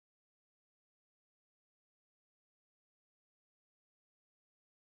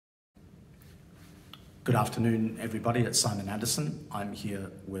Good afternoon, everybody. It's Simon Addison. I'm here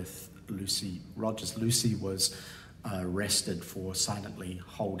with Lucy Rogers. Lucy was arrested for silently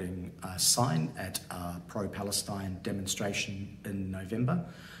holding a sign at a pro-Palestine demonstration in November,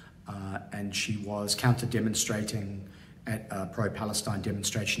 and she was counter-demonstrating at a pro-Palestine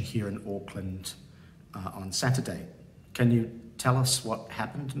demonstration here in Auckland on Saturday. Can you tell us what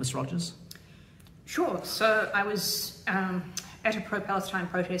happened, Ms. Rogers? Sure. So I was at a pro-Palestine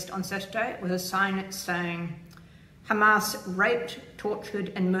protest on Saturday with a sign saying, Hamas raped,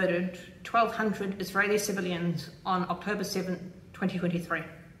 tortured and murdered 1,200 Israeli civilians on October 7, 2023.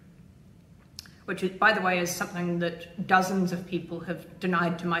 Which, by the way, is something that dozens of people have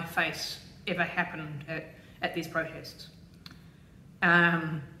denied to my face ever happened at these protests.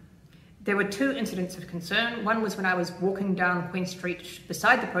 There were two incidents of concern. One was when I was walking down Queen Street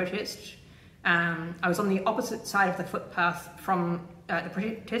beside the protest. I was on the opposite side of the footpath from the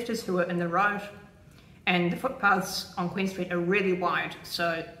protesters who were in the road, and the footpaths on Queen Street are really wide,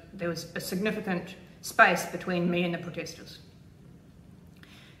 so there was a significant space between me and the protesters.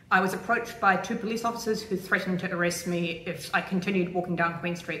 I was approached by two police officers who threatened to arrest me if I continued walking down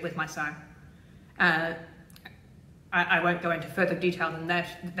Queen Street with my sign. I won't go into further detail than that.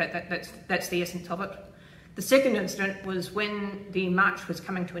 That's the essence of it. The second incident was when the march was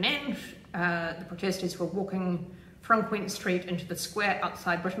coming to an end. The protesters were walking from Queen Street into the square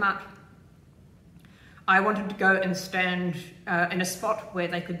outside Britomart. I wanted to go and stand in a spot where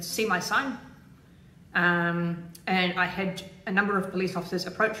they could see my sign. And I had a number of police officers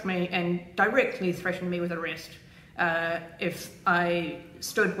approach me and directly threaten me with arrest if I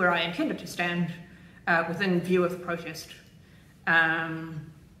stood where I intended to stand within view of the protest.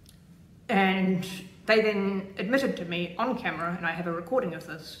 And they then admitted to me on camera, and I have a recording of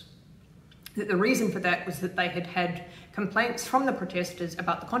this, that the reason for that was that they had had complaints from the protesters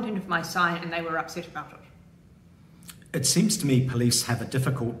about the content of my sign and they were upset about it. It seems to me police have a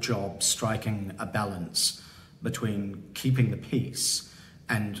difficult job striking a balance between keeping the peace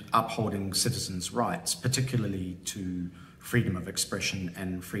and upholding citizens' rights, particularly to freedom of expression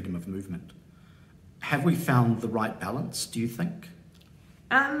and freedom of movement. Have we found the right balance, do you think?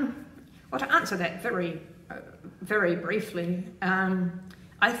 Well, to answer that very briefly,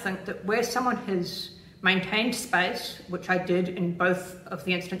 I think that where someone has maintained space, which I did in both of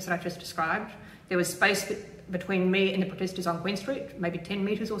the incidents that I just described, there was space between me and the protesters on Queen Street, maybe 10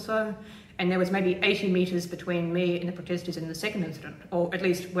 metres or so, and there was maybe 80 metres between me and the protesters in the second incident, or at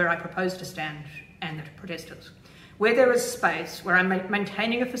least where I proposed to stand and the protesters. Where there is space, where I'm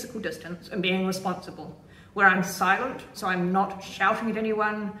maintaining a physical distance and being responsible, where I'm silent, so I'm not shouting at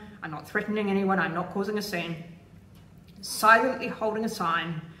anyone, I'm not threatening anyone, I'm not causing a scene, silently holding a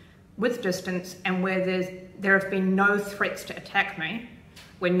sign with distance, and where there have been no threats to attack me,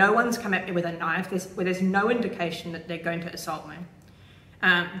 where no one's come at me with a knife, where there's no indication that they're going to assault me,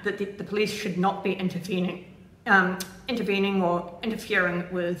 that the police should not be intervening or interfering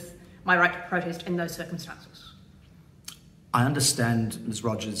with my right to protest in those circumstances. I understand, Ms.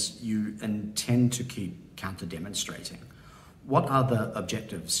 Rogers, you intend to keep counter-demonstrating. What are the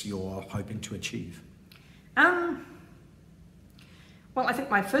objectives you're hoping to achieve? Well, I think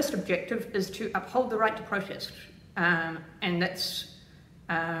my first objective is to uphold the right to protest, and that's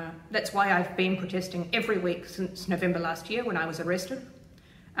why I've been protesting every week since November last year when I was arrested.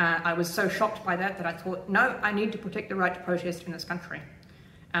 I was so shocked by that I thought, no, I need to protect the right to protest in this country.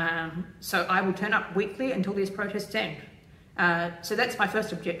 So I will turn up weekly until these protests end. So that's my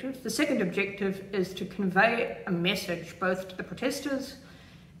first objective. The second objective is to convey a message both to the protesters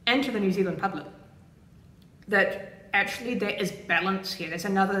and to the New Zealand public that actually there is balance here. There's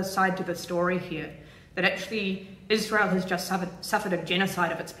another side to the story here, that actually Israel has just suffered a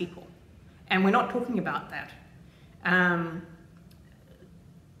genocide of its people. And we're not talking about that. I'm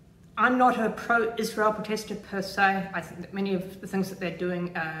not a pro-Israel protester per se. I think that many of the things that they're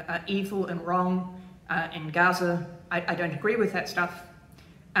doing are evil and wrong in Gaza. I don't agree with that stuff.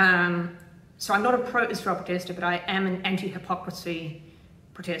 So I'm not a pro-Israel protester, but I am an anti-hypocrisy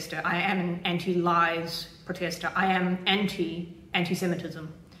protester. I am an anti-lies protester. I am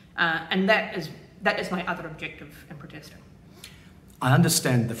anti-Semitism. And that is my other objective in protesting. I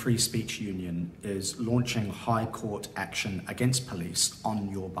understand the Free Speech Union is launching high court action against police on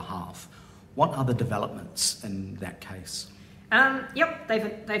your behalf. What are the developments in that case? Yep,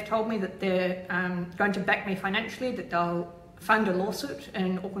 they've told me that they're going to back me financially, that they'll fund a lawsuit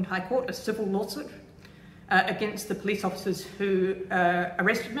in Auckland High Court, a civil lawsuit, against the police officers who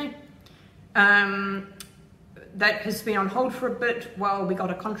arrested me. That has been on hold for a bit while we got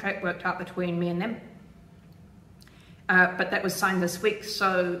a contract worked out between me and them. but that was signed this week,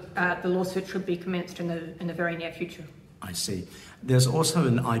 so the lawsuit should be commenced in the very near future. I see. There's also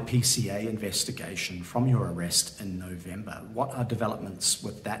an IPCA investigation from your arrest in November. What are developments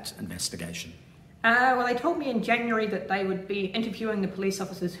with that investigation? Well, they told me in January that they would be interviewing the police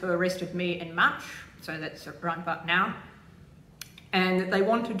officers who arrested me in March, so that's around about now, and that they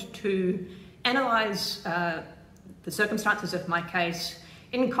wanted to analyse the circumstances of my case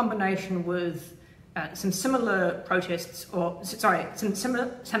in combination with some similar protests, some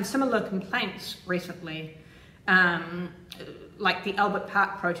similar complaints recently, like the Albert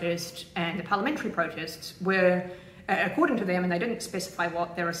Park protest and the parliamentary protests, where, according to them, and they didn't specify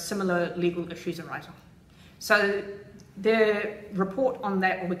what, there are similar legal issues arising. So their report on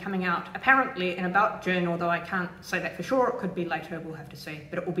that will be coming out apparently in about June, although I can't say that for sure. It could be later, we'll have to see,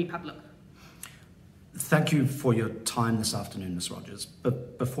 but it will be public. Thank you for your time this afternoon, Ms. Rogers.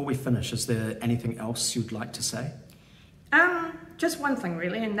 But before we finish, is there anything else you'd like to say? Just one thing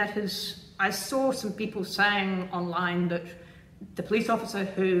really, and that is, I saw some people saying online that the police officer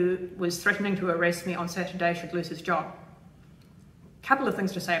who was threatening to arrest me on Saturday should lose his job. A couple of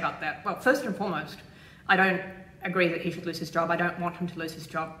things to say about that. Well, first and foremost, I don't agree that he should lose his job. I don't want him to lose his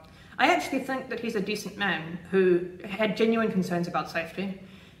job. I actually think that he's a decent man who had genuine concerns about safety,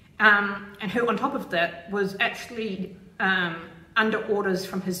 and who, on top of that, was actually under orders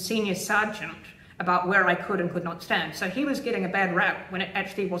from his senior sergeant about where I could and could not stand. So he was getting a bad rap when it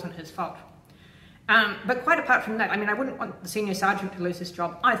actually wasn't his fault. But quite apart from that, I mean, I wouldn't want the senior sergeant to lose his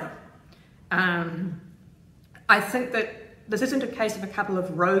job either. I think that this isn't a case of a couple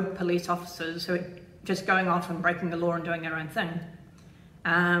of rogue police officers who are just going off and breaking the law and doing their own thing.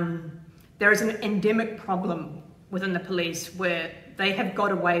 There is an endemic problem within the police where they have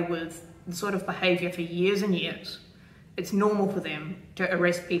got away with the sort of behaviour for years and years. It's normal for them to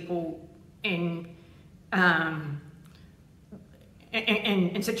arrest people in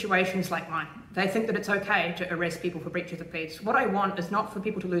situations like mine. They think that it's okay to arrest people for breach of the peace. What I want is not for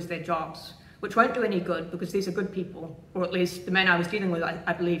people to lose their jobs, which won't do any good because these are good people, or at least the man I was dealing with,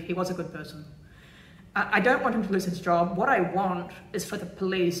 I believe he was a good person. I don't want him to lose his job. What I want is for the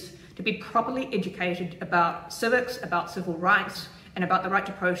police to be properly educated about civics, about civil rights, and about the right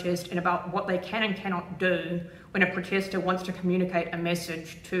to protest, and about what they can and cannot do when a protester wants to communicate a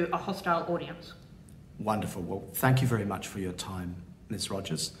message to a hostile audience. Wonderful. Well, thank you very much for your time, Ms.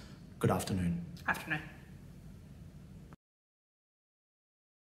 Rogers. Good afternoon. Afternoon.